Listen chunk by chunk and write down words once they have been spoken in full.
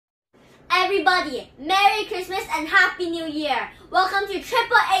Everybody, Merry Christmas and Happy New Year! Welcome to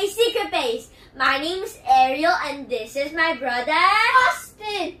AAA Secret Base. My name is Ariel and this is my brother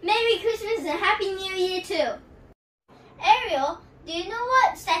Austin. Merry Christmas and Happy New Year too. Ariel, do you know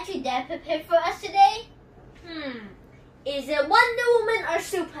what statue Dad prepared for us today? Is it Wonder Woman or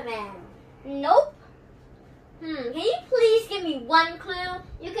Superman? Nope. Can you please give me one clue?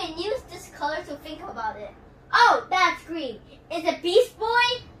 You can use this color to think about it. Oh, that's green. Is it Beast Boy?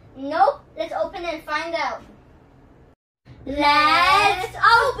 Nope. Let's open and find out. Let's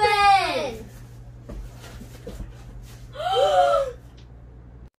open!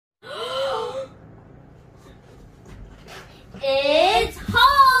 It's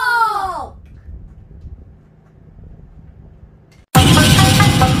Hulk!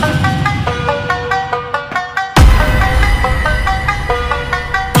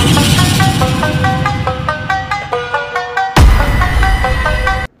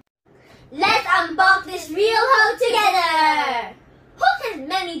 Let's unbox this real Hulk together! Hulk has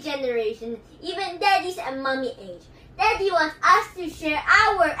many generations, even Daddy's and Mommy age. Daddy wants us to share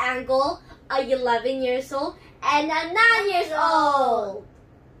our angle, a 11 years old and a 9 years old.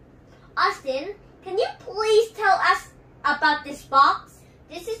 Austin, can you please tell us about this box?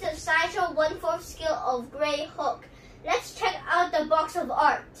 This is the Sideshow 1/4 scale of Gray Hulk. Let's check out the box of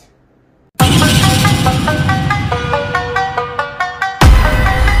art.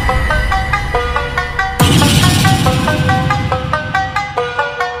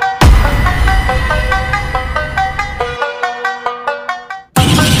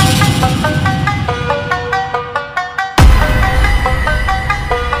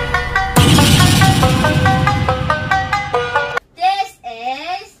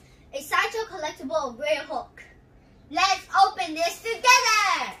 Of Gray Hulk. Let's open this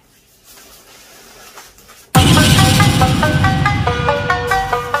together!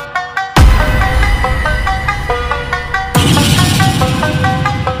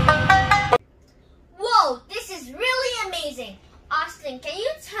 Whoa, this is really amazing! Austin, can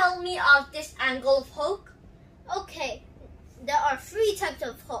you tell me of this angle of Hulk? Okay, there are 3 types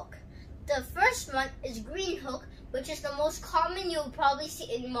of Hulk. The first one is Green Hulk, which is the most common you'll probably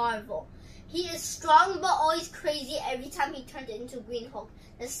see in Marvel. He is strong but always crazy every time he turns into Green Hulk.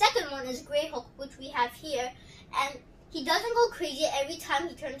 The second one is Gray Hulk, which we have here, and he doesn't go crazy every time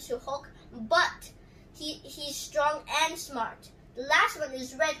he turns to Hulk, but he's strong and smart. The last one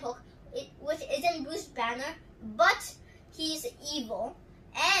is Red Hulk, which isn't Bruce Banner, but he's evil,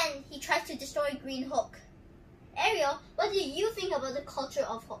 and he tries to destroy Green Hulk. Ariel, what do you think about the culture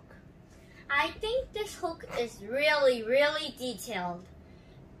of Hulk? I think this Hulk is really, really detailed.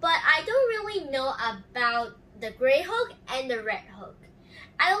 But I don't really know about the Gray Hulk and the Red Hulk.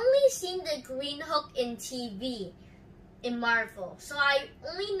 I only seen the Green Hulk in TV, in Marvel, so I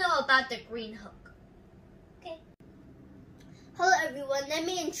only know about the Green Hulk. Okay. Hello everyone, let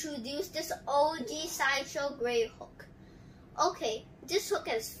me introduce this OG Sideshow Gray Hulk. Okay, this Hulk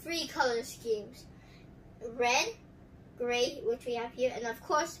has 3 color schemes. Red, gray, which we have here, and of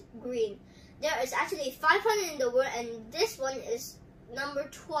course, green. There is actually 500 in the world, and this one is number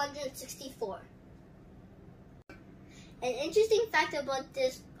 264. An interesting fact about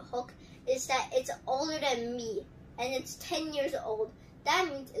this Hulk is that it's older than me, and it's 10 years old. That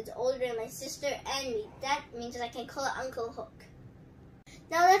means it's older than my sister and me. That means I can call it Uncle Hulk.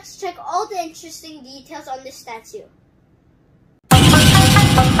 Now let's check all the interesting details on this statue.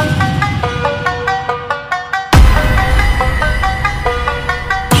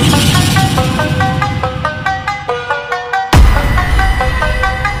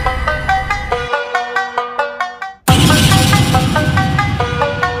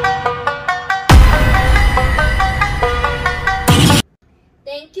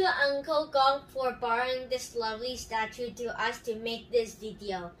 Thank you, Uncle Gong, for borrowing this lovely statue to us to make this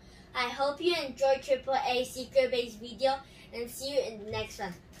video. I hope you enjoyed AAA Secret Base video and see you in the next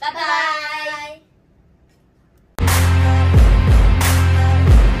one. Bye-bye!